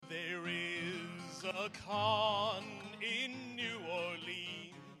the con in New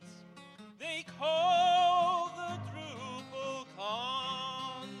Orleans they call the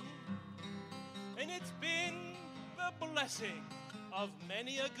DrupalCon, and it's been the blessing of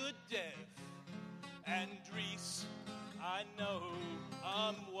many a good dev, and Dries, I know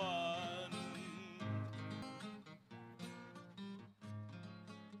I'm one.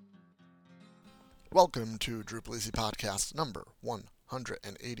 Welcome to DrupalEasy Podcast number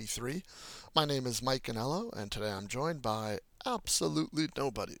 183. My name is Mike Ganello, and today I'm joined by absolutely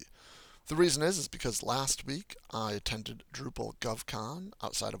nobody. The reason is because last week I attended Drupal GovCon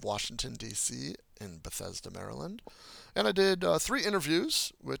outside of Washington, D.C. in Bethesda, Maryland, and I did 3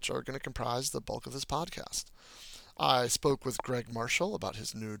 interviews, which are going to comprise the bulk of this podcast. I spoke with Gregg Marshall about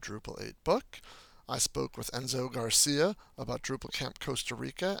his new Drupal 8 book. I spoke with Enzo Garcia about DrupalCamp Costa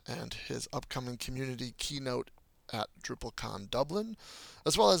Rica and his upcoming community keynote at DrupalCon Dublin,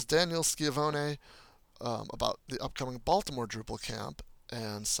 as well as Daniel Schiavone about the upcoming Baltimore DrupalCamp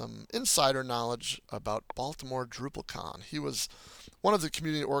and some insider knowledge about Baltimore DrupalCon. He was one of the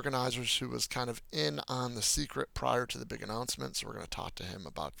community organizers who was kind of in on the secret prior to the big announcement, so we're going to talk to him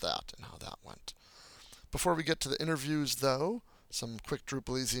about that and how that went. Before we get to the interviews, though, some quick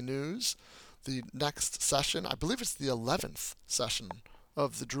DrupalEasy news. The next session, I believe it's the 11th session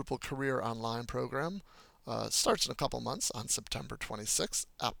of the Drupal Career Online program, starts in a couple months on September 26th.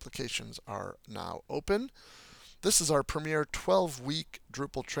 Applications are now open. This is our premier 12-week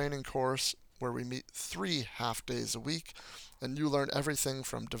Drupal training course where we meet 3 half days a week, and you learn everything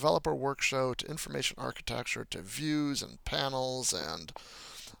from developer workflow to information architecture to views and panels and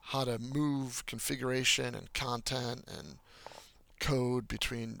how to move configuration and content and code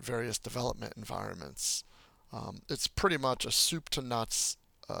between various development environments. It's pretty much a soup to nuts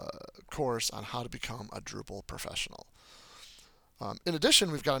course on how to become a Drupal professional. In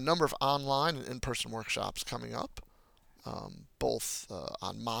addition, we've got a number of online and in-person workshops coming up, both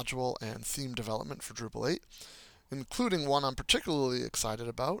on module and theme development for Drupal 8, including one I'm particularly excited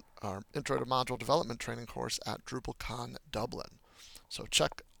about, our Intro to Module Development training course at DrupalCon Dublin. So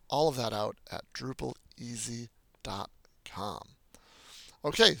check all of that out at DrupalEasy.com.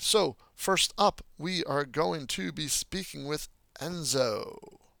 Okay, so first up, we are going to be speaking with Enzo.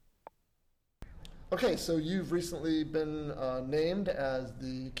 Okay, so you've recently been named as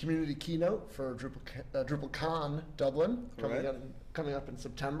the community keynote for DrupalCon Dublin, coming up in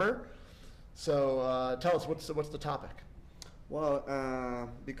September. So tell us, what's the topic? Well,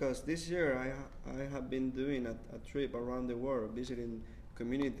 because this year I have been doing a trip around the world, visiting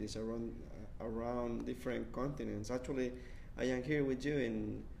communities around different continents. Actually, I am here with you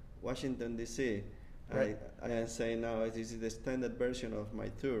in Washington, D.C. Right. I am saying now this is the standard version of my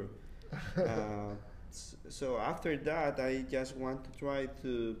tour. So after that, I just want to try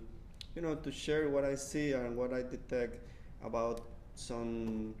to, to share what I see and what I detect about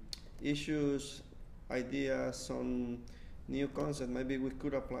some issues, ideas, some new concepts maybe we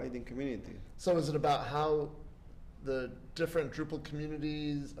could apply in community. So is it about how the different Drupal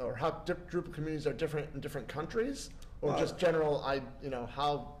communities, or how Drupal communities are different in different countries? Or just general,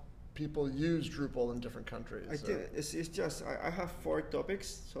 how people use Drupal in different countries? I think it's just, I have 4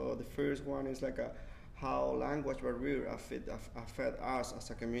 topics. So the first one is like how language barrier affect us as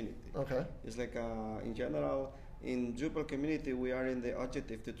a community. Okay. It's like in general, in Drupal community, we are in the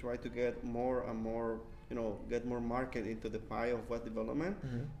objective to try to get more and more, get more market into the pie of web development.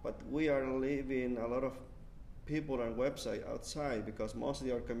 Mm-hmm. But we are leaving a lot of people and website outside because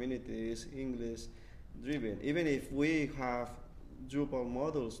mostly our community is English driven. Even if we have Drupal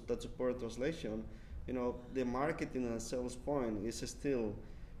modules that support translation, the marketing and sales point is still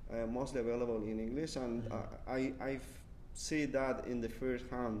mostly available in English, and I see that in the first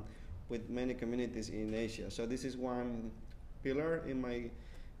hand with many communities in Asia. So this is one pillar in my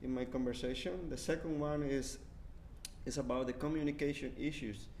conversation. The second one is about the communication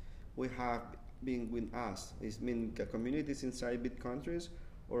issues we have been with us. It's mean communities inside big countries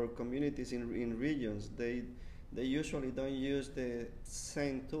or communities in regions. They usually don't use the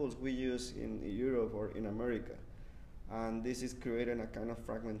same tools we use in Europe or in America. And this is creating a kind of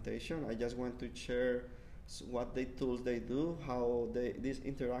fragmentation. I just want to share what tools they do, how this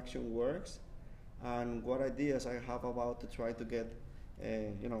interaction works, and what ideas I have about to try to get,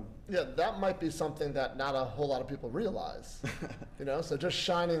 Yeah, that might be something that not a whole lot of people realize. So just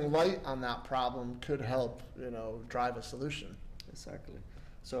shining light on that problem could help, drive a solution. Exactly.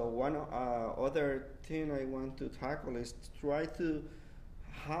 So one other thing I want to tackle is try to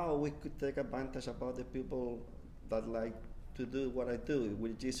how we could take advantage about the people that like to do what I do,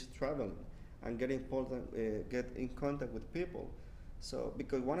 which is traveling and get in contact with people. So,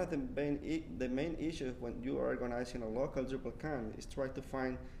 because one of the main issues when you are organizing a local DrupalCamp is try to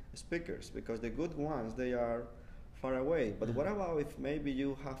find speakers, because the good ones, they are far away. But what about if maybe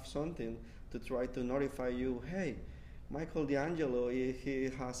you have something to try to notify you, hey, Michael D'Angelo,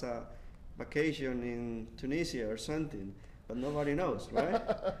 he has a vacation in Tunisia or something, but nobody knows, right?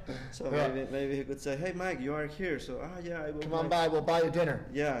 So maybe he could say, hey, Mike, you are here, so yeah, I will come on by, we'll buy you dinner.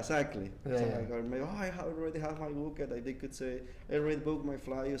 Yeah, exactly. Yeah, so yeah. like, or maybe, I already have my book, and they could say, I already booked my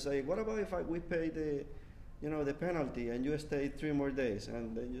flight. You say, what about if we pay the penalty and you stay 3 more days?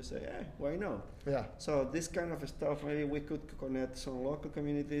 And then you say, why not? Yeah. So this kind of stuff, maybe we could connect some local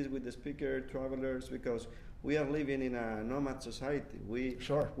communities with the speaker travelers, because we are living in a nomad society. We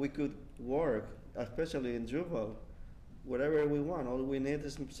could work, especially in Drupal, whatever we want. All we need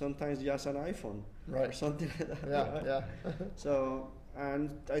is sometimes just an iPhone, right, or something like that. Yeah, right? yeah. So, and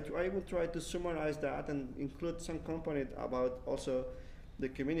I will try to summarize that and include some component about also the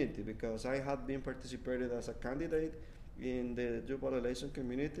community, because I have been participated as a candidate in the Drupal relation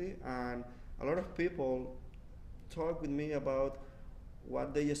community, and a lot of people talk with me about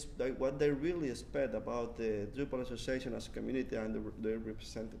what they really expect about the Drupal Association as a community and their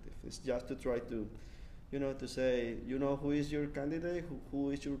representative. It's just to try to, to say, who is your candidate,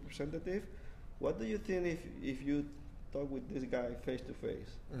 who is your representative. What do you think if you talk with this guy face to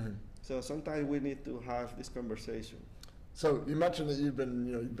face? So sometimes we need to have this conversation. So you mentioned that you've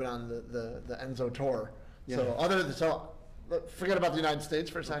been on the Enzo tour. Yeah. So forget about the United States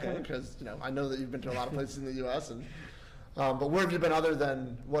for a second, Okay. because I know that you've been to a lot of places in the U.S. and but where have you been other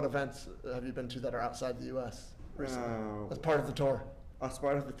than what events have you been to that are outside the U.S. recently as part of the tour? As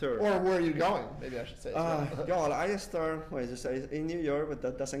part of the tour. Or where are you going? Maybe I should say. I start in New York, but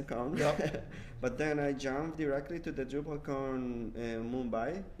that doesn't count. Yep. But then I jumped directly to the DrupalCon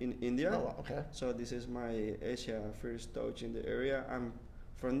Mumbai in India. Oh, okay. So this is my Asia first touch in the area. And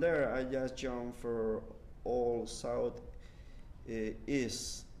from there, I just jumped for all South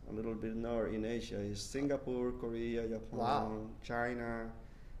East, a little bit north in Asia. Is Singapore, Korea, Japan, China,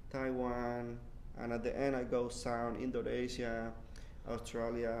 Taiwan, and at the end I go south, Indonesia,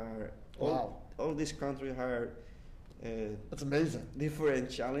 Australia. All these countries are that's amazing. different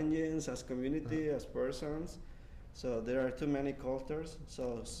challenges as community, as persons. So there are too many cultures.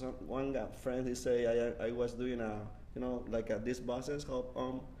 So one friend he say I was doing these buses hop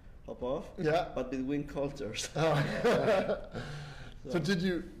on, hop off. Yeah. But between cultures. Oh. So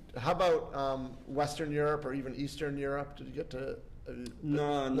how about Western Europe or even Eastern Europe? Did you get to?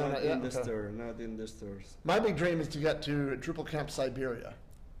 No, not in the okay. store. Not in the stores. My big dream is to get to DrupalCamp Siberia.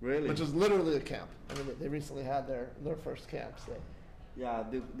 Really? Which is literally a camp. I mean, they recently had their first camp. So. Yeah,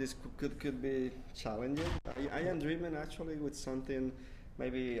 this could be challenging. I am dreaming actually with something,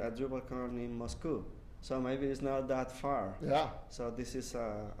 maybe a DrupalCon in Moscow. So maybe it's not that far. Yeah. So this is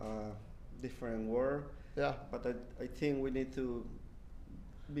a different world. Yeah. But I think we need to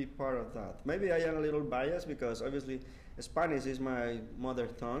be part of that. Maybe I am a little biased because obviously Spanish is my mother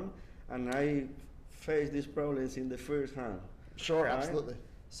tongue, and I face these problems in the first hand. Sure, right? absolutely.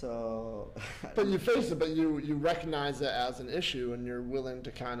 So, but you face it, but you recognize it as an issue, and you're willing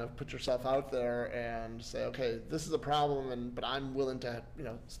to kind of put yourself out there and say, okay, this is a problem, but I'm willing to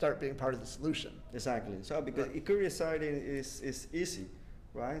start being part of the solution. Exactly. So because curiosity is easy,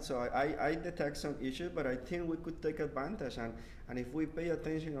 right? So I detect some issues, but I think we could take advantage, and if we pay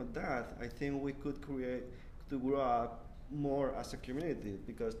attention to that, I think we could create to grow up more as a community.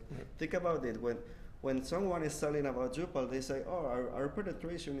 Because think about it, when someone is selling about Drupal, they say, oh, our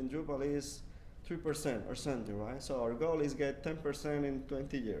penetration in Drupal is 3% or something, right? So our goal is get 10% in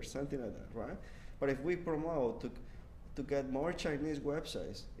 20 years, something like that, right? But if we promote to get more Chinese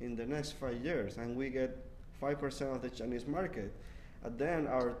websites in the next 5 years, and we get 5% of the Chinese market, and then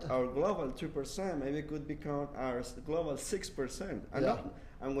our global 3% maybe could become our global 6%.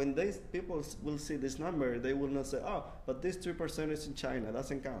 And when these people will see this number, they will not say, oh, but this 3% is in China,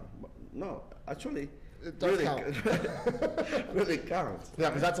 doesn't count. No, actually, it does really count. really counts. Yeah,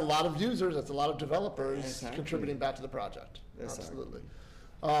 because that's a lot of users, that's a lot of developers Exactly. contributing back to the project. Exactly.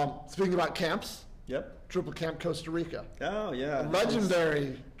 Absolutely. Speaking about camps, Yep. DrupalCamp Costa Rica. Oh, yeah. A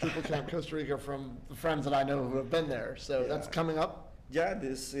legendary DrupalCamp Costa Rica from the friends that I know who have been there. So that's coming up. Yeah,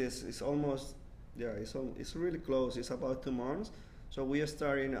 this is almost, it's really close. It's about 2 months. So we are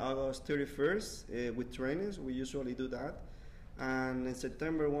starting August 31st with trainings. We usually do that. And in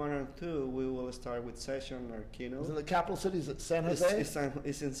September 1 and 2, we will start with session or keynote. Is in the capital city? Is it San Jose?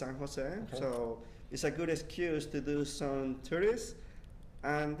 It's in San Jose. Okay. So it's a good excuse to do some tourists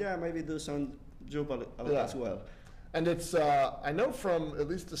and maybe do some Drupal as well. And it's, I know from at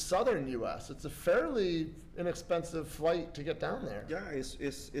least the southern U.S., it's a fairly inexpensive flight to get down there. Yeah,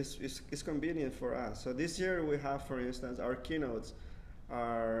 it's convenient for us. So this year we have, for instance, our keynotes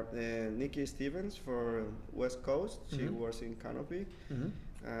are Nikki Stevens for West Coast. She works in Canopy.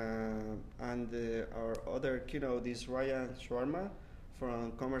 And our other keynote is Ryan Schwarma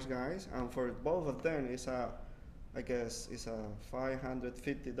from Commerce Guys. And for both of them, I guess it's a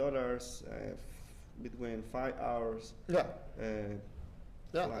 $550 between 5 hours. Yeah. Flight.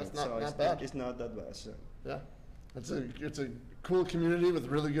 That's not, so not bad. It's not that bad. So. Yeah. It's a cool community with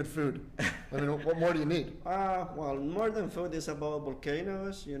really good food. I mean, what more do you need? Well, more than food is about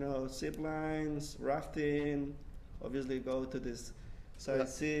volcanoes, zip lines, rafting, obviously go to this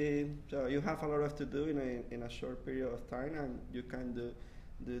sightseeing. So you have a lot to do in a short period of time, and you can do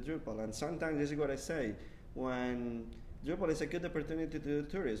Drupal. And sometimes this is what I say, when Drupal is a good opportunity to do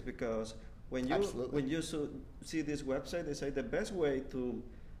tourists, because when you see this website, they say the best way to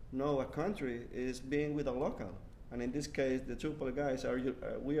know a country is being with a local. And in this case, the Drupal guys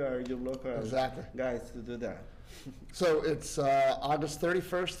we are your local guys to do that. So it's August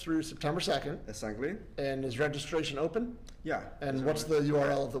 31st through September 2nd. Exactly. And is registration open? Yeah. And what's the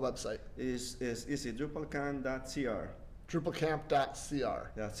URL of the website? Is easy, DrupalCamp.cr.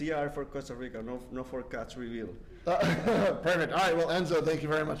 DrupalCamp.cr. Yeah, CR for Costa Rica, no for cats revealed. Perfect. All right, well, Enzo, thank you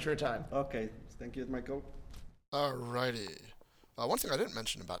very much for your time. Okay, thank you, Michael. All righty. One thing I didn't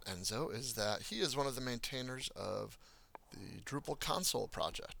mention about Enzo is that he is one of the maintainers of the Drupal console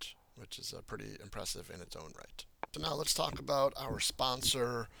project, which is pretty impressive in its own right. So now let's talk about our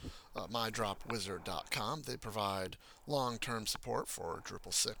sponsor, MyDropWizard.com. They provide long-term support for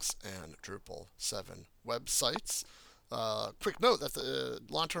Drupal 6 and Drupal 7 websites. Quick note that the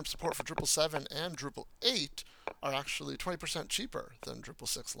long-term support for Drupal 7 and Drupal 8 are actually 20% cheaper than Drupal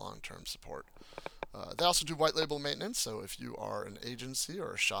 6 long-term support. They also do white label maintenance, so if you are an agency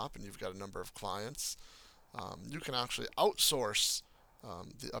or a shop and you've got a number of clients, you can actually outsource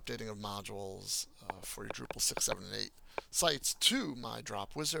the updating of modules for your Drupal 6, 7, and 8 sites to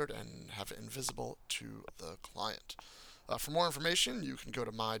MyDropWizard and have it invisible to the client. For more information, you can go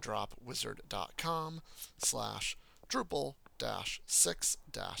to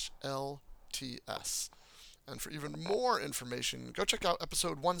mydropwizard.com/Drupal-6-LTS. And for even more information, go check out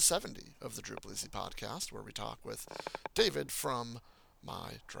episode 170 of the DrupalEasy podcast, where we talk with David from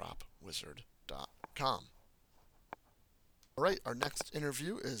mydropwizard.com. All right, our next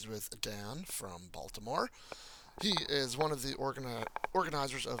interview is with Dan from Baltimore. He is one of the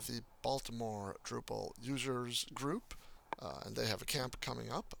organizers of the Baltimore Drupal Users Group, and they have a camp coming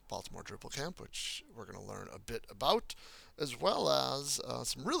up, Baltimore DrupalCamp, which we're going to learn a bit about, as well as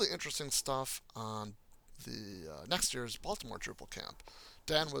some really interesting stuff on the next year's Baltimore DrupalCamp.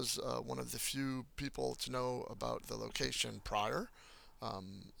 Dan was one of the few people to know about the location prior,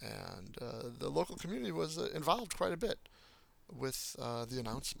 and the local community was involved quite a bit with the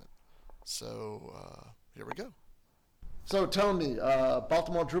announcement. So here we go. So tell me,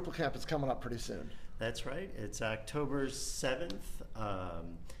 Baltimore DrupalCamp is coming up pretty soon. That's right. It's October 7th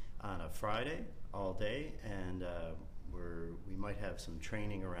on a Friday all day, and we might have some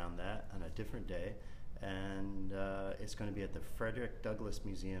training around that on a different day. And it's going to be at the Frederick Douglass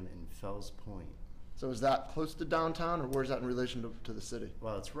Museum in Fells Point. So is that close to downtown, or where's that in relation to the city?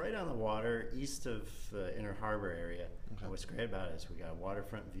 Well, it's right on the water, east of the Inner Harbor area. Okay. And what's great about it is we got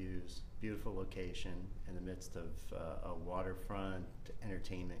waterfront views, beautiful location in the midst of a waterfront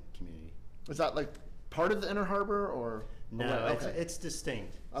entertainment community. Is that like part of the Inner Harbor, or? No, okay. it's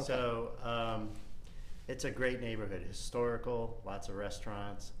distinct. Okay. So it's a great neighborhood, historical, lots of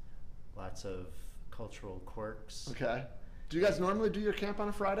restaurants, lots of cultural quirks. Okay. Do you guys normally do your camp on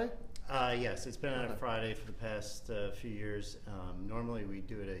a Friday? Yes, it's been on a Friday for the past few years. Normally we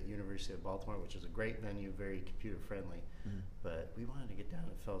do it at University of Baltimore, which is a great venue, very computer friendly. But we wanted to get down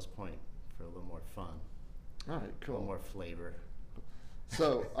to Fells Point for a little more fun. All right, cool. A little more flavor.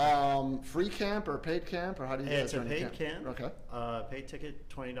 So, free camp or paid camp, or how do you guys run your camp? It's a paid camp. Okay. Paid ticket,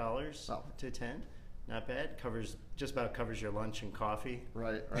 $20 to attend. Not bad. Just about covers your lunch and coffee.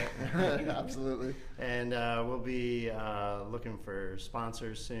 Right. Absolutely. And we'll be looking for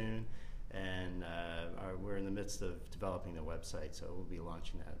sponsors soon, and we're in the midst of developing the website, so we'll be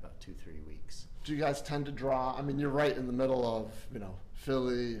launching that in about 2-3 weeks. Do you guys tend to draw? I mean, you're right in the middle of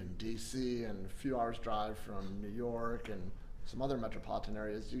Philly and DC, and a few hours drive from New York and some other metropolitan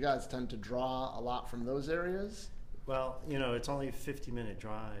areas. Do you guys tend to draw a lot from those areas? Well, it's only a 50-minute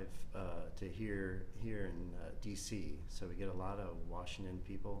drive to here in D.C., so we get a lot of Washington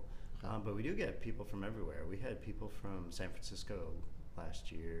people, but we do get people from everywhere. We had people from San Francisco last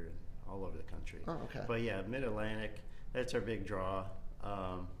year, all over the country. Oh, okay. But yeah, Mid-Atlantic, that's our big draw.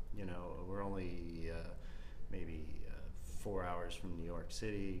 You know, we're only maybe 4 hours from New York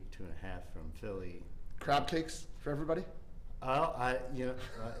City, 2.5 from Philly. Crab cakes for everybody?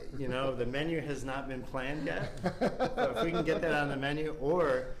 You know, the menu has not been planned yet. So if we can get that on the menu,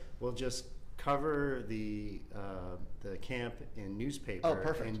 or we'll just cover the camp in newspaper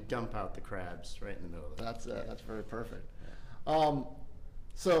perfect. and dump out the crabs right in the middle of it. That's very perfect.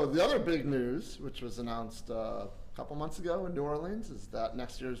 So the other big news, which was announced a couple months ago in New Orleans, is that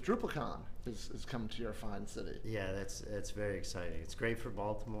next year's DrupalCon is coming to your fine city. Yeah, that's very exciting. It's great for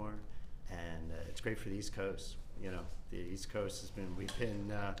Baltimore, and it's great for the East Coast. You know, the East Coast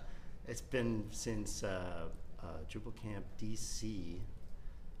it's been since DrupalCamp DC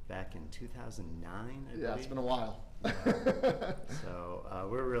back in 2009, I believe. It's been a while. So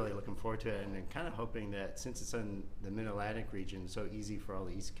we're really looking forward to it, and kind of hoping that since it's in the Mid-Atlantic region, so easy for all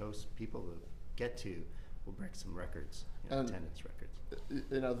the East Coast people to get to, we'll break some records, attendance records.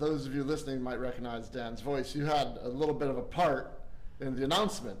 You know, those of you listening might recognize Dan's voice. You had a little bit of a part in the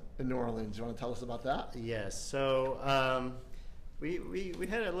announcement in New Orleans. You want to tell us about that? Yes. So we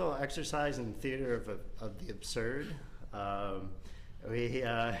had a little exercise in theater of the absurd. We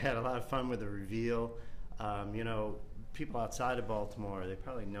had a lot of fun with the reveal. You know, people outside of Baltimore, they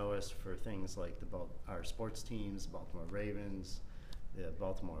probably know us for things like our sports teams, Baltimore Ravens, the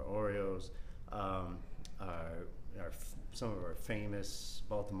Baltimore Orioles, some of our famous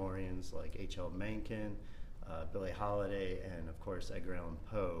Baltimoreans like H.L. Mencken, Billie Holiday, and of course Edgar Allan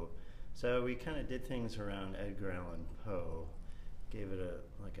Poe. So we kind of did things around Edgar Allan Poe, gave it a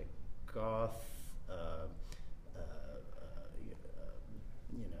goth,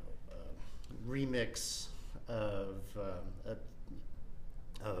 remix of the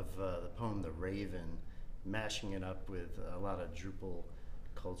poem The Raven, mashing it up with a lot of Drupal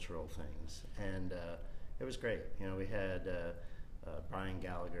cultural things, and it was great. You know, we had Brian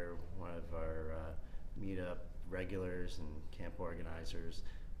Gallagher, one of our meetup regulars and camp organizers,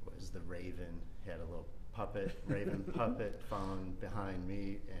 was the Raven. He had a little raven puppet following behind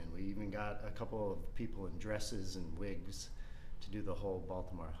me, and we even got a couple of people in dresses and wigs to do the whole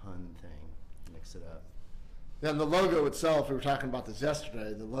Baltimore Hun thing, mix it up. And the logo itself, we were talking about this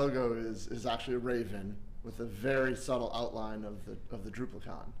yesterday, the logo is actually a raven with a very subtle outline of the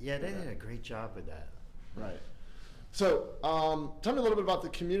DrupalCon. Yeah, they did a great job with that. Right. So tell me a little bit about the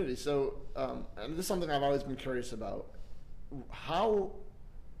community. So, and this is something I've always been curious about. How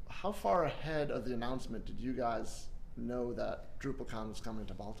far ahead of the announcement did you guys know that DrupalCon was coming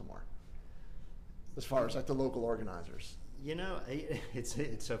to Baltimore? As far as like the local organizers. You know, it's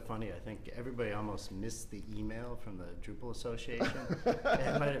so funny. I think everybody almost missed the email from the Drupal Association.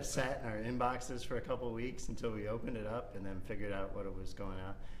 It might have sat in our inboxes for a couple of weeks until we opened it up and then figured out what it was going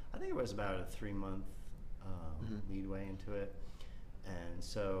on. I think it was about a 3-month leadway into it. And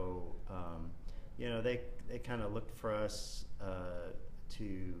so, you know, they kind of looked for us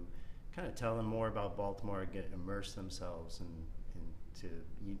to kind of tell them more about Baltimore, immerse themselves into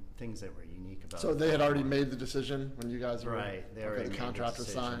things that were unique about. So they had already made the decision when you guys were right. They already the contract was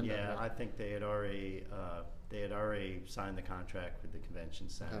signed. Yeah, I think they had already signed the contract with the convention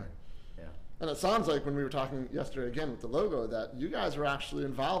center. Okay. Yeah. And it sounds like when we were talking yesterday again with the logo that you guys were actually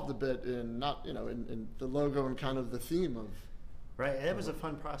involved a bit in in the logo and kind of the theme of. Right. It was a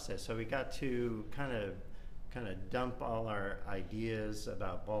fun process. So we got to kind of dump all our ideas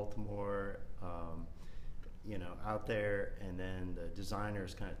about Baltimore. Out there, and then the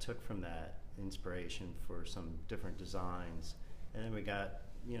designers kind of took from that inspiration for some different designs, and then we got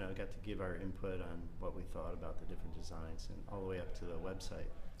to give our input on what we thought about the different designs, and all the way up to the website.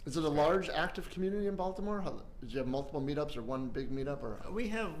 Is it a large active community in Baltimore? Did you have multiple meetups or one big meetup? Or we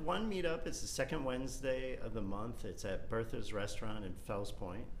have one meetup. It's the second Wednesday of the month. It's at Bertha's Restaurant in Fells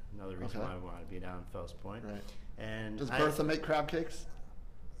Point. Another reason why I want to be down in Fells Point. Right. And does Bertha make crab cakes?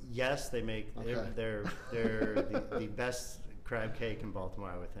 Yes, they make. Okay. They're the best crab cake in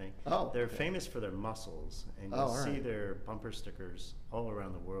Baltimore, I would think. Oh, they're famous for their mussels, and you'll see right. their bumper stickers all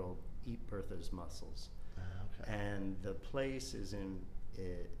around the world. Eat Bertha's mussels. Okay. And the place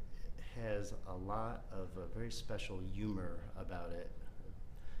it has a lot of a very special humor about it,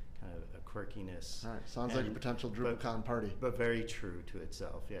 kind of a quirkiness. All right, sounds like a potential DrupalCon party. But very true to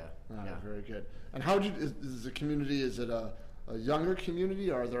itself, yeah. All right, yeah. Very good. And is the community, is it a younger community?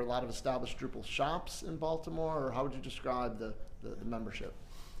 Are there a lot of established Drupal shops in Baltimore, or how would you describe the membership?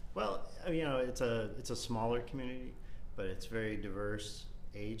 Well, it's a smaller community, but it's very diverse,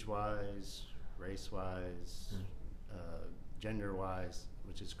 age-wise, race-wise, gender-wise,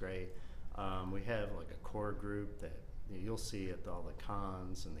 which is great. We have like a core group that you'll see at all the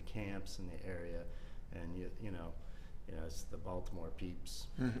cons and the camps in the area, and you know, it's the Baltimore peeps.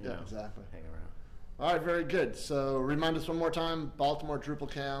 Yeah, exactly. Hang around. All right, very good. So remind us one more time, Baltimore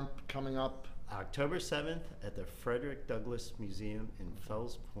DrupalCamp coming up. October 7th at the Frederick Douglass Museum in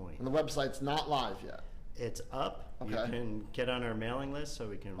Fells Point. And the website's not live yet. It's up. Okay. You can get on our mailing list so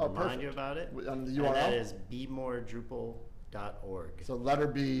we can remind perfect. you about it. And the And URL? that is bemoredrupal.org. So letter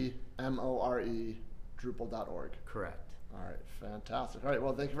B, M-O-R-E, Drupal.org. Correct. All right, fantastic. All right,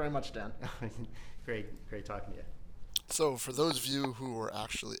 well, thank you very much, Dan. Great talking to you. So for those of you who were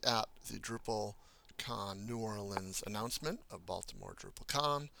actually at the DrupalCon New Orleans announcement of Baltimore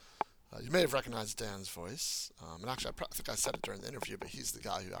DrupalCon, you may have recognized Dan's voice. And actually, I think I said it during the interview, but he's the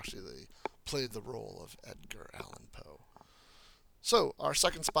guy who actually played the role of Edgar Allan Poe. So our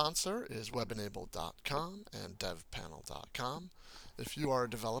second sponsor is webenabled.com and devpanel.com. If you are a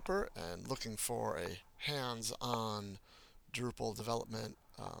developer and looking for a hands-on Drupal development,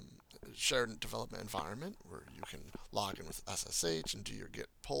 shared development environment where you can log in with SSH and do your git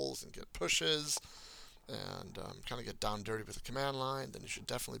pulls and git pushes and kind of get down dirty with the command line, then you should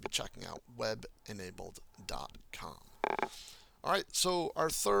definitely be checking out webenabled.com. All right, so our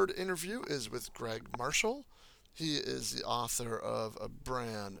third interview is with Gregg Marshall. He is the author of a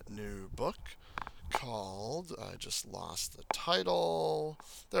brand new book called, I just lost the title,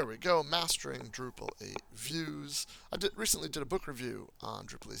 there we go, Mastering Drupal 8 Views. I recently did a book review on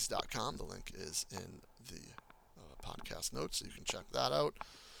DrupalEasy.com. The link is in the podcast notes, so you can check that out.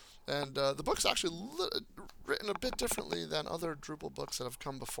 And the book's actually written a bit differently than other Drupal books that have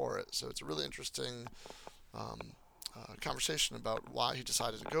come before it, so it's a really interesting conversation about why he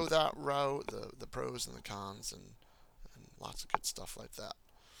decided to go that route, the pros and the cons, and lots of good stuff like that.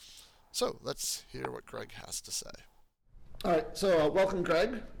 So let's hear what Gregg has to say. All right, so welcome,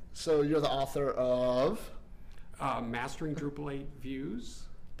 Gregg. So you're the author of Mastering Drupal 8 Views.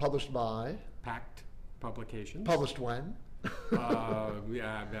 Published by? Pact Publications. Published when?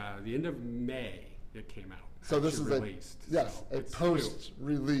 The end of May it came out. So this is released. A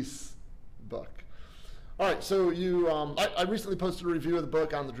post-release book. All right, so you, I recently posted a review of the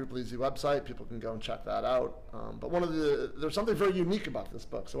book on the DrupalEasy website. People can go and check that out. But there's something very unique about this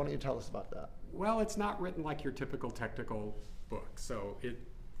book. So why don't you tell us about that? Well, it's not written like your typical technical book. So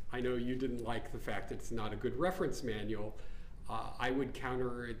I know you didn't like the fact that it's not a good reference manual. I would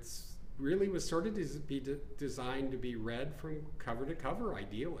counter it's really was sort of designed to be read from cover to cover,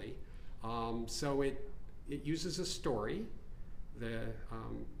 ideally. So it uses a story. The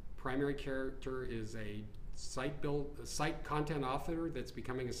primary character is a site content author that's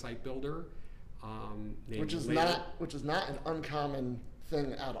becoming a site builder. Which is not an uncommon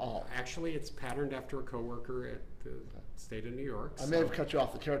thing at all. Actually, it's patterned after a coworker at the state of New York. I may have cut you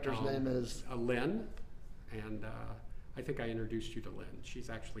off. The character's name is Lynn, and I think I introduced you to Lynn.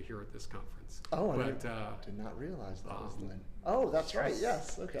 She's actually here at this conference. Oh, I did not realize that was Lynn. Oh, that's right.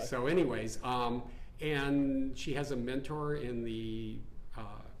 Yes. Okay. So, anyways, and she has a mentor in the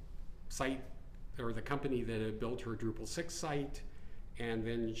site or the company that had built her Drupal 6 site, and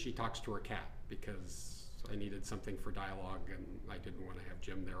then she talks to her cat because I needed something for dialogue and I didn't want to have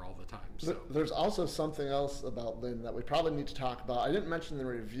Jim there all the time. So there's also something else about Lynn that we probably need to talk about. I didn't mention in the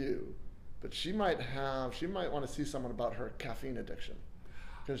review, but she might want to see someone about her caffeine addiction,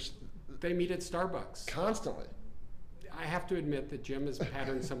 because they meet at Starbucks constantly. I have to admit that Jim is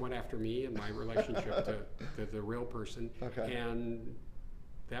patterned somewhat after me in my relationship to the real person. Okay. And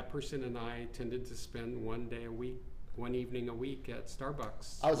that person and I tended to spend one evening a week at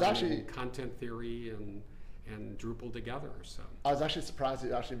Starbucks. I was actually content theory and Drupal together. So I was actually surprised that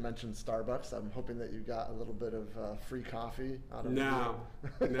you actually mentioned Starbucks. I'm hoping that you got a little bit of free coffee out of it. No,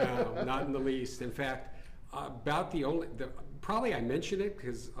 not in the least. In fact, probably I mention it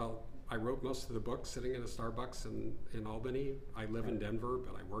because I wrote most of the book sitting in a Starbucks in Albany. I live in Denver,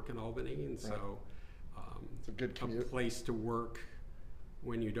 but I work in Albany, and so it's a good commute. A place to work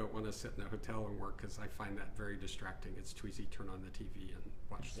when you don't want to sit in a hotel and work, because I find that very distracting. It's too easy to turn on the TV and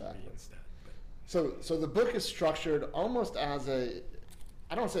watch TV instead. But. So the book is structured almost as I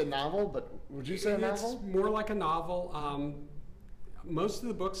don't want to say a novel, but would you say a novel? It's more like a novel. Most of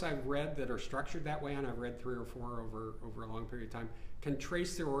the books I've read that are structured that way, and I've read 3 or 4 over a long period of time, can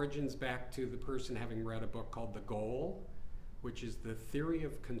trace their origins back to the person having read a book called The Goal, which is the theory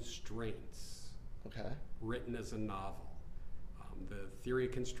of constraints, written as a novel. The theory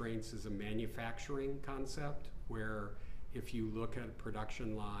of constraints is a manufacturing concept where if you look at a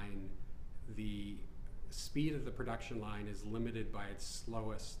production line, the speed of the production line is limited by its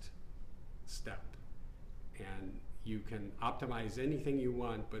slowest step. And you can optimize anything you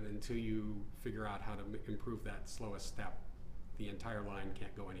want, but until you figure out how to improve that slowest step, the entire line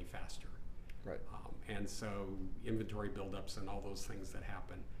can't go any faster. Right. And so inventory buildups and all those things that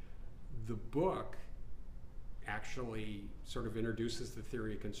happen. The book actually sort of introduces the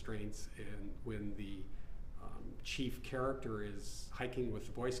theory of constraints, and when the chief character is hiking with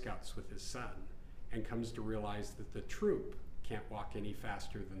the Boy Scouts with his son and comes to realize that the troop can't walk any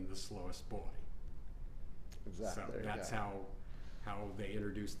faster than the slowest boy. Exactly. So that's how they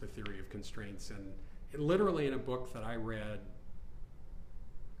introduced the theory of constraints, and literally in a book that I read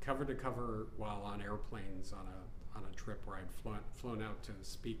cover to cover while on airplanes on a trip where I'd flown out to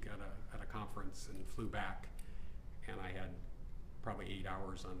speak at a conference and flew back, and I had probably 8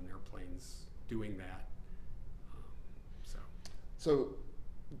 hours on airplanes doing that. So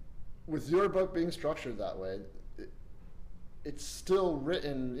with your book being structured that way, it's still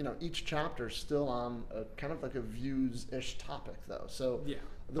written, each chapter is still on a kind of like a views-ish topic, though. So yeah.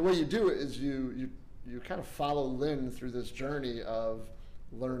 The way you do it is you kind of follow Lynn through this journey of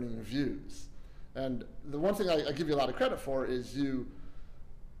learning views. And the one thing I give you a lot of credit for is you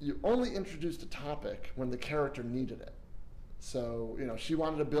only introduced a topic when the character needed it. So, she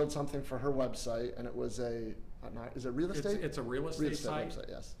wanted to build something for her website, and it was is it real estate? It's a real estate site. Website,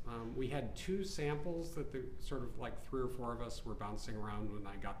 yes. We had 2 samples that sort of like 3 or 4 of us were bouncing around when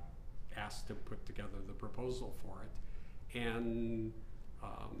I got asked to put together the proposal for it. And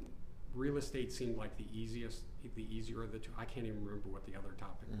real estate seemed like the easier of the 2. I can't even remember what the other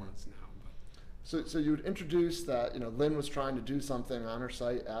topic was now. But. So you would introduce that, Lynn was trying to do something on her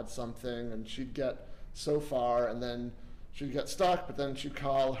site, add something, and she'd get so far, and then she'd get stuck, but then she'd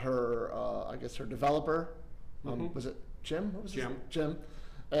call her, her developer. Was it Jim? What was Jim. Jim.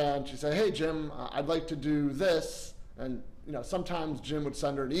 And she'd say, hey, Jim, I'd like to do this. And, sometimes Jim would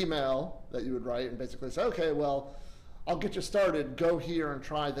send her an email that you would write and basically say, okay, well, I'll get you started. Go here and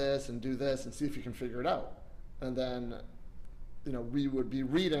try this and do this and see if you can figure it out. And then, we would be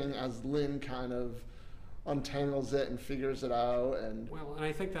reading as Lynn kind of untangles it and figures it out. And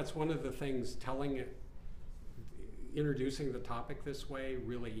I think that's one of the things introducing the topic this way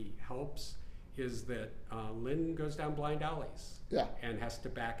really helps, is that Lynn goes down blind alleys. Yeah. And has to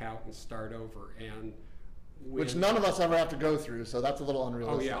back out and start over. And which none of us ever have to go through, so that's a little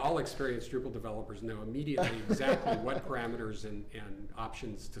unrealistic. Oh yeah, all experienced Drupal developers know immediately exactly what parameters and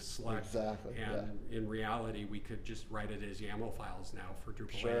options to select. Exactly. And in reality, we could just write it as YAML files now for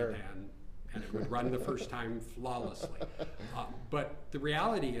Drupal 8, Sure. and it would run the first time flawlessly. But the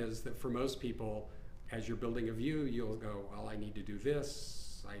reality is that for most people, as you're building a view, you'll go, well, I need to do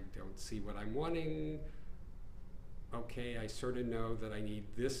this. I don't see what I'm wanting. Okay, I sort of know that I need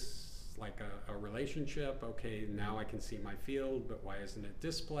this, like a relationship. Okay, now I can see my field, but why isn't it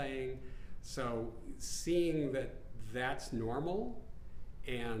displaying? So seeing that that's normal,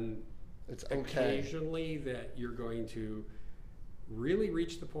 and it's okay. Occasionally that you're going to really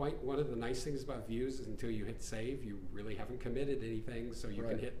reach the point. One of the nice things about views is until you hit save, you really haven't committed anything, so you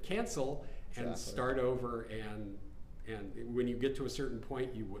can hit cancel and start over, and when you get to a certain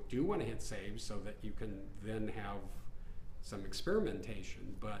point, you do want to hit save so that you can then have some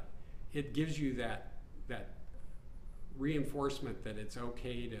experimentation, but it gives you that reinforcement that it's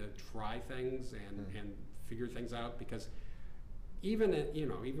okay to try things and figure things out, because even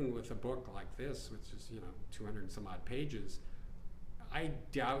with a book like this, which is 200 and some odd pages, I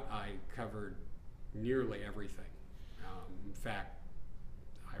doubt I covered nearly everything. In fact,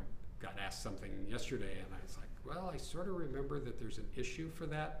 I got asked something yesterday, and I was like, well, I sort of remember that there's an issue for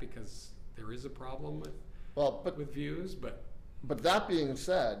that because there is a problem with views. But that being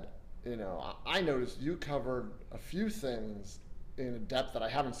said, I noticed you covered a few things in a depth that I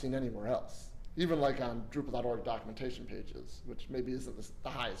haven't seen anywhere else, even like on Drupal.org documentation pages, which maybe isn't the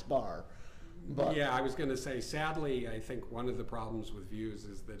highest bar. But yeah, I was going to say, sadly, I think one of the problems with views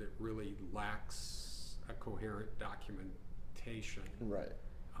is that it really lacks a coherent documentation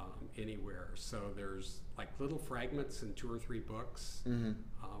anywhere. So there's like little fragments in 2 or 3 books,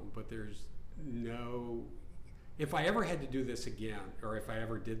 but there's no... If I ever had to do this again, or if I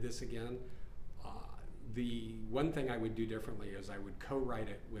ever did this again, the one thing I would do differently is I would co-write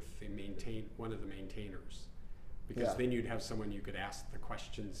it with one of the maintainers, because then you'd have someone you could ask the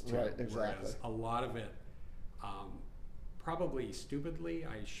questions to. Right, exactly. Whereas a lot of it, probably stupidly,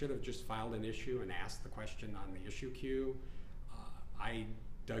 I should have just filed an issue and asked the question on the issue queue. I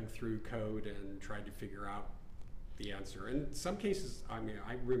dug through code and tried to figure out the answer. In some cases, I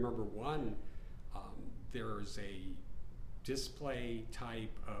remember one. There's a display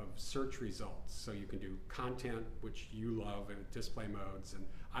type of search results. So you can do content, which you love, and display modes, and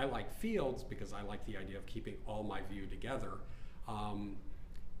I like fields because I like the idea of keeping all my view together.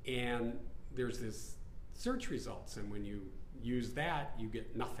 And there's this search results, and when you use that, you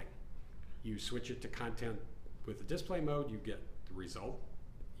get nothing. You switch it to content with the display mode, you get the result.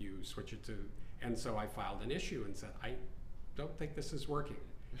 You switch it to, and so I filed an issue and said, I don't think this is working.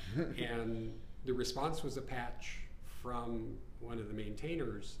 And the response was a patch from one of the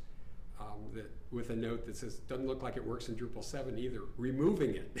maintainers that with a note that says, doesn't look like it works in Drupal 7 either,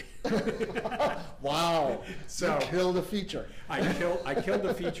 removing it. Wow. So you killed a feature. I killed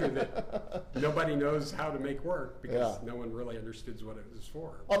a feature that nobody knows how to make work because no one really understood what it was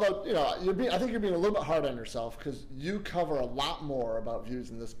for. Although, I think you're being a little bit hard on yourself because you cover a lot more about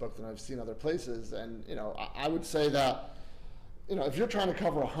views in this book than I've seen other places. And, I would say that, if you're trying to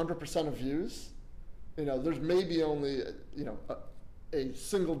cover 100% of views, there's maybe only, a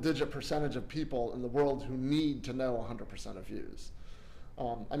single-digit percentage of people in the world who need to know 100% of views.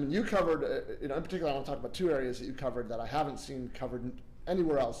 You covered, in particular, I want to talk about two areas that you covered that I haven't seen covered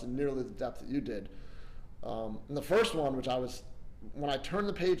anywhere else in nearly the depth that you did. And the first one, when I turned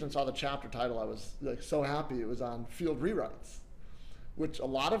the page and saw the chapter title, I was so happy. It was on field rewrites, which a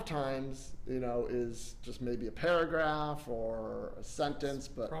lot of times, is just maybe a paragraph or a sentence,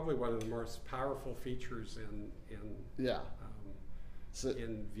 but probably one of the most powerful features in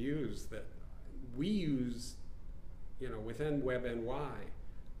views that we use, within WebNY.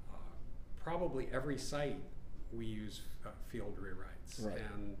 Probably every site we use field rewrites, right.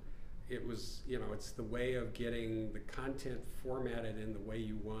 And it was, it's the way of getting the content formatted in the way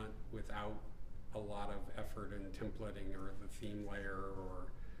you want without a lot of effort in templating or the theme layer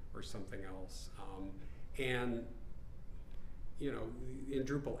or something else. And in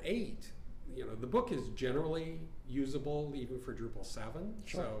Drupal 8, the book is generally usable even for Drupal 7.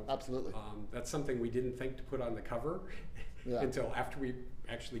 Sure, so absolutely. That's something we didn't think to put on the cover until after we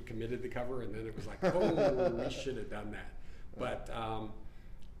actually committed the cover, and then it was like, oh, we should have done that. But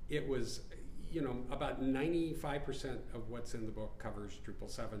it was, about 95% of what's in the book covers Drupal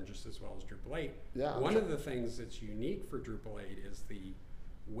 7 just as well as Drupal 8. Yeah, One of the things that's unique for Drupal 8 is the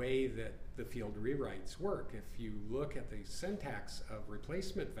way that the field rewrites work. If you look at the syntax of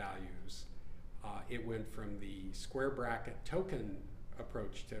replacement values, it went from the square bracket token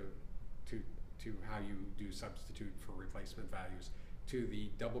approach to how you do substitute for replacement values to the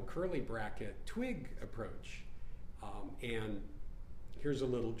double curly bracket twig approach. And here's a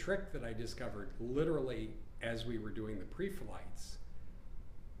little trick that I discovered literally as we were doing the pre-flights.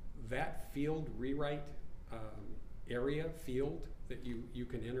 That field rewrite field that you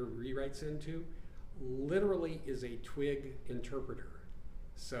can enter rewrites into literally is a twig interpreter.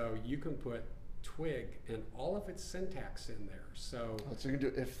 So you can put twig and all of its syntax in there. So you can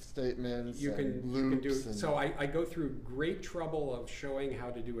do if statements, you can loops. So I go through great trouble of showing how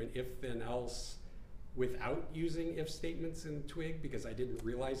to do an if then else without using if statements in Twig because I didn't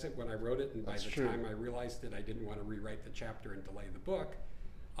realize it when I wrote it, and by the time I realized it, I didn't want to rewrite the chapter and delay the book.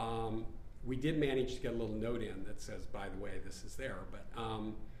 We did manage to get a little note in that says, by the way, this is there. But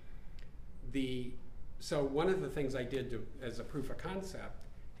so one of the things I did as a proof of concept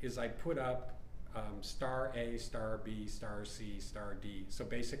is I put up star A, star B, star C, star D. So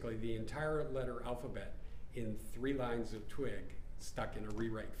basically the entire letter alphabet in 3 lines of Twig stuck in a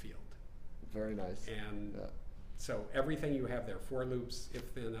rewrite field. Very nice. And so everything you have there, for loops,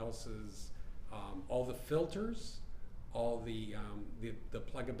 if then else's, all the filters, all the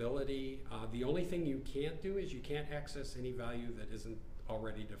pluggability. The only thing you can't do is you can't access any value that isn't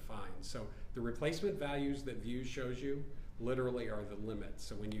already defined. So the replacement values that Views shows you literally are the limits.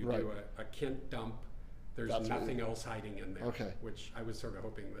 So when you do a Kent dump, there's nothing else hiding in there. Okay. Which I was sort of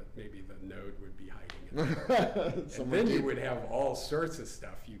hoping that maybe the node would be hiding in there. And then you would have all sorts of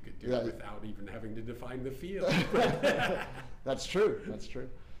stuff you could do without even having to define the field. That's true. That's true.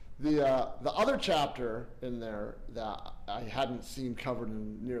 The other chapter in there that I hadn't seen covered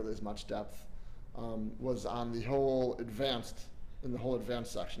in nearly as much depth was on the whole advanced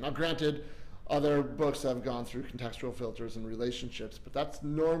section. Now, granted, other books have gone through contextual filters and relationships, but that's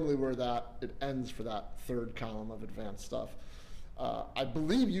normally where it ends for that third column of advanced stuff. I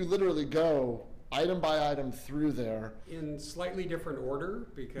believe you literally go item by item through there. In slightly different order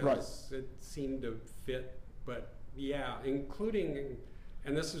because it seemed to fit, but yeah, including,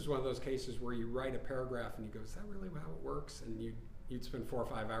 and this is one of those cases where you write a paragraph and you go, is that really how it works? And you'd spend 4 or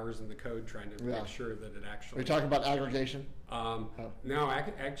 5 hours in the code trying to make sure that it actually... Are you talking about aggregation? No,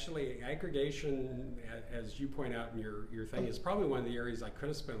 actually, aggregation, as you point out in your thing, is probably one of the areas I could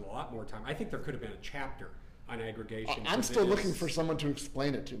have spent a lot more time. I think there could have been a chapter on aggregation. I'm still looking for someone to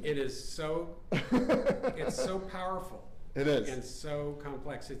explain it to me. It is so, it's so powerful. It is. And so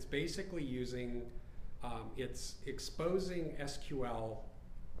complex. It's basically using, it's exposing SQL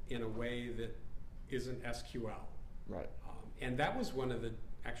in a way that isn't SQL. Right. And that was one of the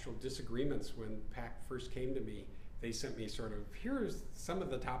actual disagreements when PAC first came to me. They sent me sort of, here's some of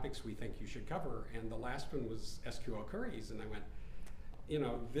the topics we think you should cover, and the last one was SQL queries, and I went,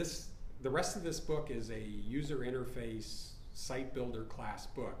 the rest of this book is a user interface site builder class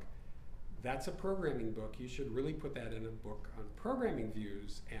book. That's a programming book. You should really put that in a book on programming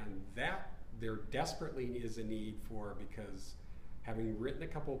views, and that there desperately is a need for, because having written a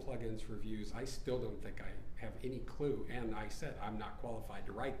couple of plugins for views, I still don't think I have any clue, and I said I'm not qualified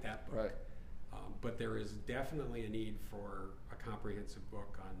to write that book. Right. But there is definitely a need for a comprehensive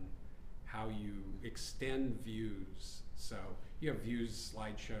book on how you extend views. So you have views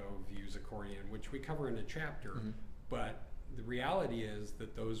slideshow, views accordion, which we cover in a chapter, but the reality is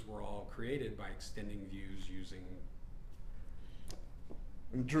that those were all created by extending views using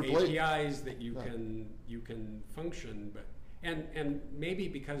APIs that you can function, but and maybe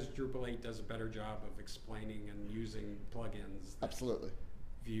because Drupal 8 does a better job of explaining and using plugins, absolutely,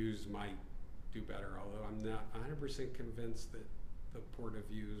 views might do better. Although I'm not 100% convinced that the port of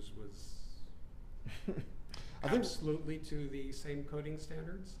views was absolutely to the same coding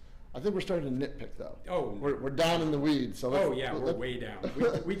standards. I think we're starting to nitpick, though. Oh, we're down in the weeds. So we're way down.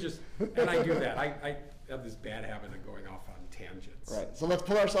 We just, and I do that. I have this bad habit of going off on tangents. Right. So let's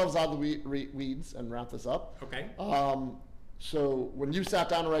pull ourselves out of the weeds and wrap this up. Okay. So when you sat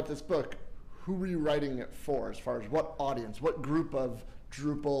down to write this book, who were you writing it for? As far as what audience, what group of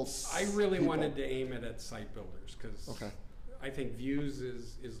Drupal I really people? wanted to aim it at site builders, because I think views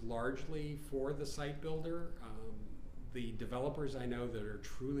is largely for the site builder. The developers I know that are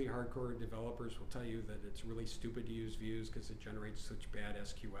truly hardcore developers will tell you that it's really stupid to use views because it generates such bad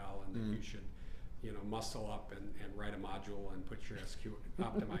SQL, and that you should, muscle up and write a module and put your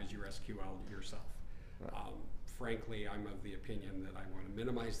optimize your SQL yourself. Right. Frankly, I'm of the opinion that I want to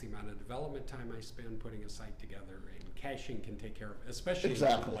minimize the amount of development time I spend putting a site together, and caching can take care of it, especially in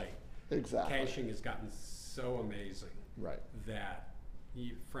Drupal 8. Exactly. Caching has gotten so amazing that,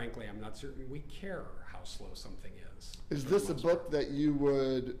 frankly, I'm not certain we care how slow something is. Is this a book that you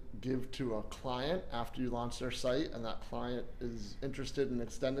would give to a client after you launch their site, and that client is interested in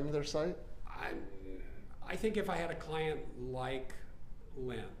extending their site? I think if I had a client like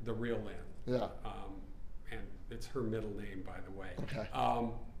Lynn, the real Lynn, and it's her middle name, by the way,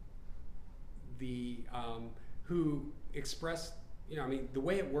 who expressed, the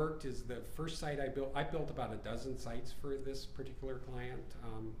way it worked is the first site I built about a dozen sites for this particular client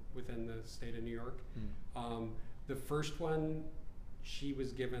within the state of New York. The first one, she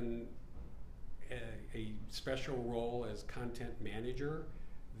was given a special role as content manager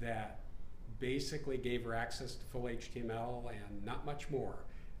that basically gave her access to full HTML and not much more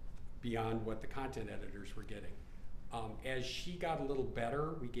beyond what the content editors were getting. As she got a little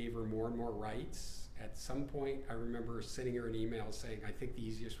better, we gave her more and more rights. At some point, I remember sending her an email saying, I think the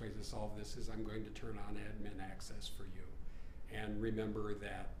easiest way to solve this is I'm going to turn on admin access for you. And remember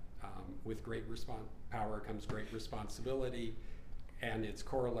that with great power comes great responsibility, and its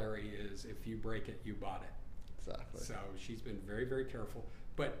corollary is if you break it, you bought it. Exactly. So she's been very, very careful.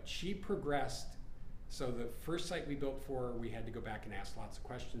 But she progressed. So the first site we built for her, we had to go back and ask lots of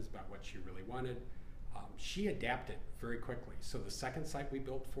questions about what she really wanted. She adapted very quickly. So the second site we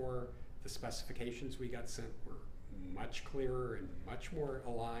built for her, the specifications we got sent were much clearer and much more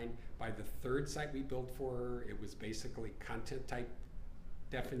aligned. By the third site we built for her, it was basically content type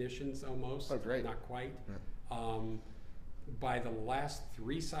definitions almost. Oh, great. Not quite. Yeah. By the last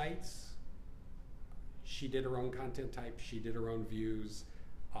three sites, she did her own content type, she did her own views.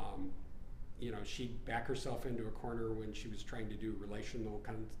 She'd back herself into a corner when she was trying to do relational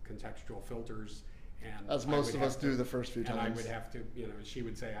contextual filters. And as most of us do the first few times. And I would have to, she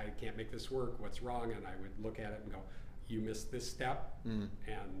would say, I can't make this work, what's wrong? And I would look at it and go, you missed this step. And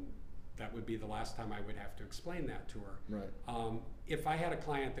that would be the last time I would have to explain that to her. Right. If I had a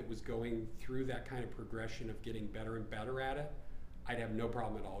client that was going through that kind of progression of getting better and better at it, I'd have no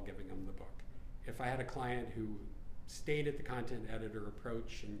problem at all giving them the book. If I had a client who stayed at the content editor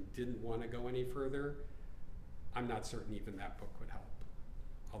approach and didn't want to go any further, I'm not certain even that book would help.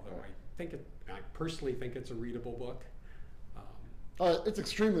 Although I personally think it's a readable book. It's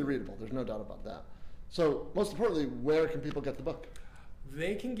extremely readable. There's no doubt about that. So most importantly, where can people get the book?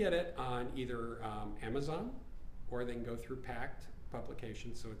 They can get it on either Amazon, or they can go through Pact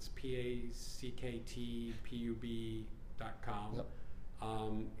Publications. So it's PACKTPUB.com. Yep.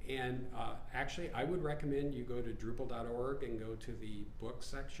 Actually, I would recommend you go to Drupal.org and go to the book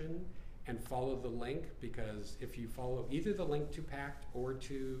section and follow the link, because if you follow either the link to Pact or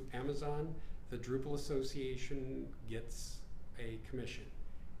to Amazon, the Drupal Association gets a commission.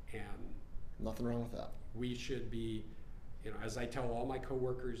 And Nothing wrong with that. we should be, as I tell all my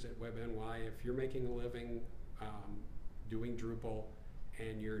coworkers at WebNY, if you're making a living doing Drupal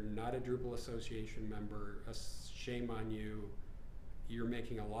and you're not a Drupal Association member, shame on you. You're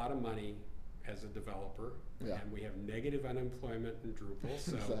making a lot of money as a developer, and we have negative unemployment in Drupal,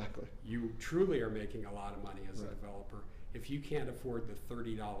 so Exactly. you truly are making a lot of money as a developer. If you can't afford the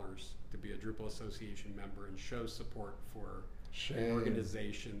 $30 to be a Drupal Association member and show support for an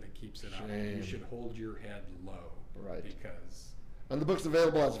organization that keeps it up, you should hold your head low. Right. Because And the book's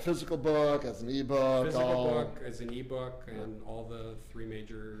available as a physical book, as an ebook. physical book, as an ebook, and all the 3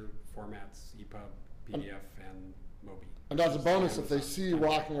 major formats: EPUB, PDF, and Mobi. And as a bonus, if they Amazon. see you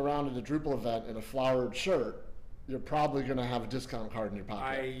walking around at a Drupal event in a flowered shirt, you're probably going to have a discount card in your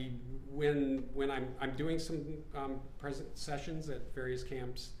pocket. When I'm doing some present sessions at various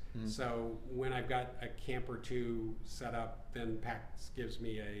camps, so when I've got a camp or two set up, then PAX gives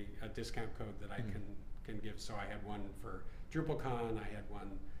me a discount code that I can give. So I had one for DrupalCon, I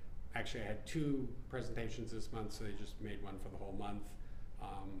had 2 presentations this month, so they just made one for the whole month.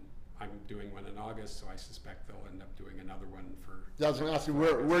 I'm doing one in August, so I suspect they'll end up doing another one for... Yeah, I was going to ask you,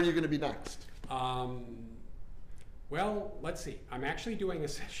 where are you going to be next? Well, let's see. I'm actually doing a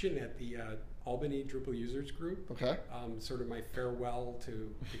session at the Albany Drupal Users Group. Okay. Sort of my farewell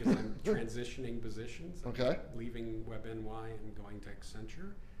to, because I'm transitioning positions. Okay. Leaving WebNY and going to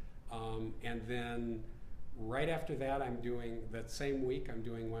Accenture. And then right after that, that same week, I'm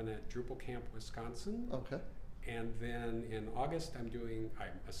doing one at DrupalCamp, Wisconsin. Okay. And then in August, I'm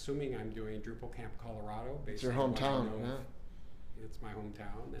assuming I'm doing DrupalCamp, Colorado. It's your hometown, yeah. It's my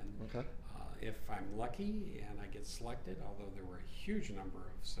hometown. And Okay. if I'm lucky and I get selected, although there were a huge number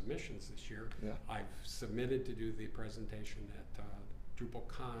of submissions this year, I've submitted to do the presentation at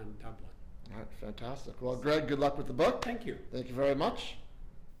DrupalCon Dublin. All right, fantastic. Well, Greg, good luck with the book. Thank you. Thank you very much.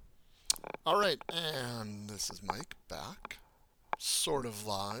 All right, and this is Mike back, sort of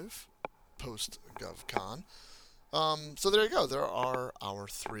live, post-GovCon. So there you go. There are our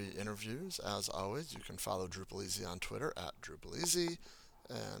 3 interviews. As always, you can follow DrupalEasy on Twitter at DrupalEasy,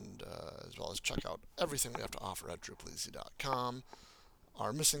 and as well as check out everything we have to offer at DrupalEasy.com.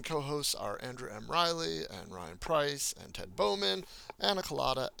 Our missing co-hosts are Andrew M. Riley and Ryan Price and Ted Bowman, Anna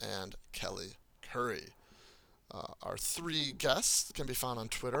Collada, and Kelly Curry. Our 3 guests can be found on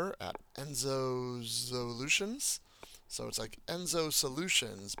Twitter at Enzo Solutions. So it's like Enzo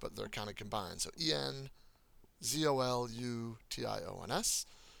Solutions, but they're kind of combined. So ENZOLUTIONS.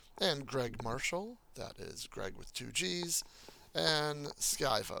 And Gregg Marshall, that is Greg with 2 G's. And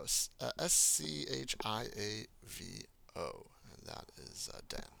Schiavone, SCHIAVO, and that is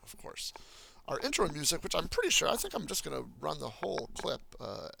Dan, of course. Our intro music, which I think I'm just going to run the whole clip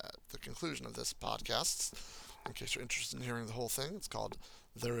at the conclusion of this podcast, in case you're interested in hearing the whole thing. It's called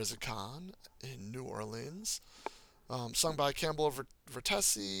There Is a Con in New Orleans, sung by Campbell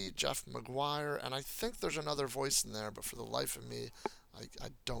Vertesi, Jeff McGuire, and I think there's another voice in there, but for the life of me, I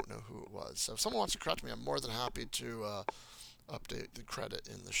don't know who it was. So if someone wants to correct me, I'm more than happy to update the credit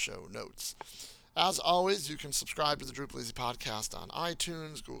in the show notes. As always, you can subscribe to the DrupalEasy podcast on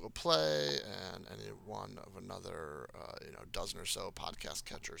iTunes, Google Play, and any one of another dozen or so podcast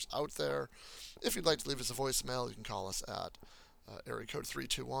catchers out there. If you'd like to leave us a voicemail, you can call us at area code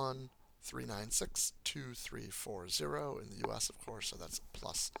 321-396-2340 in the U.S., of course, so that's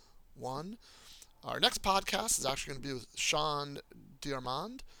 +1. Our next podcast is actually going to be with Sean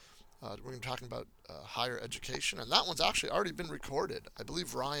Diarmond. We're going to be talking about higher education, and that one's actually already been recorded. I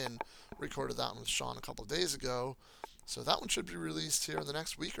believe Ryan recorded that one with Sean a couple of days ago, so that one should be released here in the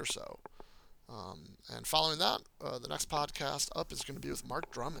next week or so. And following that, the next podcast up is going to be with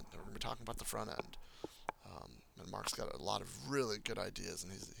Mark Drummond. We're going to be talking about the front end. And Mark's got a lot of really good ideas,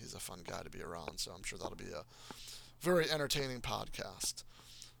 and he's a fun guy to be around, so I'm sure that'll be a very entertaining podcast.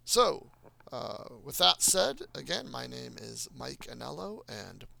 So, with that said, again, my name is Mike Anello,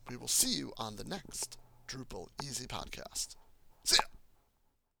 and we will see you on the next DrupalEasy podcast. See ya!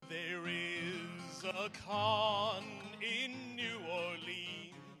 There is a con in New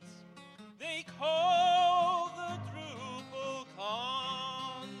Orleans they call the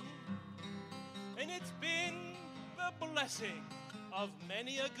DrupalCon, and it's been the blessing of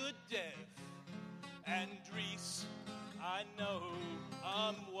many a good dev, and Dries, I know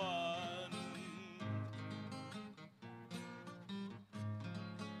I'm one.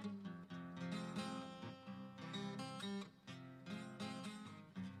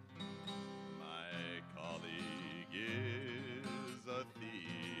 My colleague is a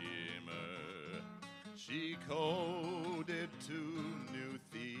themer. She coded 2 new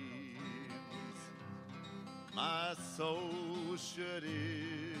themes. My social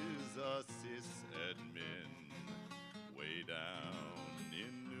is a sysadmin way down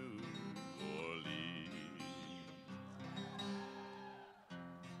in New Orleans.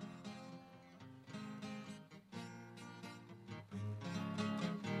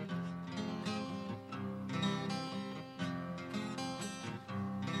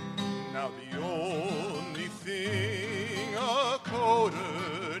 Now the only thing a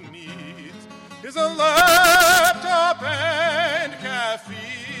coder needs is a laptop and caffeine.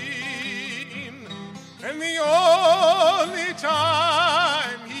 And the only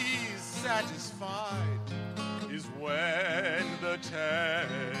time he's satisfied is when the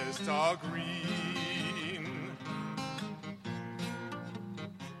tests are green.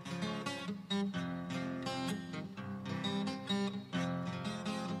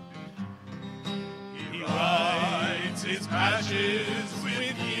 He writes his patches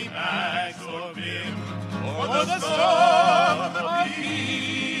with Emacs or Vim or the stuff of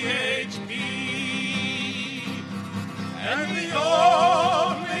PHP. And the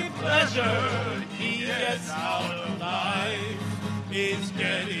only pleasure he gets out of life is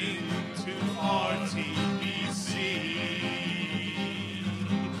getting to RTBC.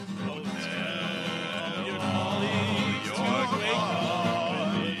 So tell your colleagues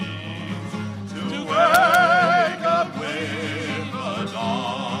to wake up with the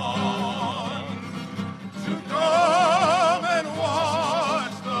dawn, to come and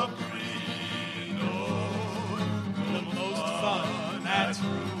watch the keynote. The most fun at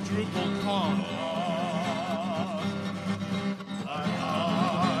DrupalCon.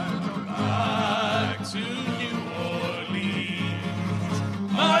 Back to New Orleans.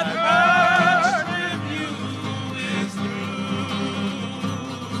 My past review is through.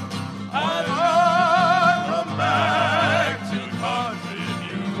 I've come back to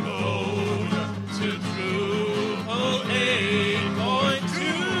contribute to Drupal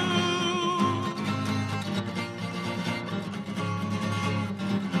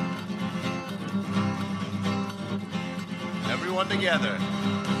Everyone together.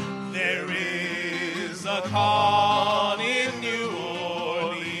 There is a con in New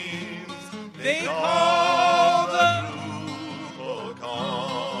Orleans. They call the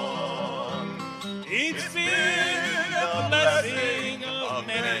DrupalCon. It's been a blessing of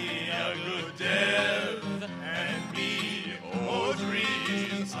many a good dev and me, oh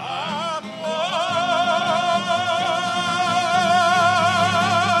dreams I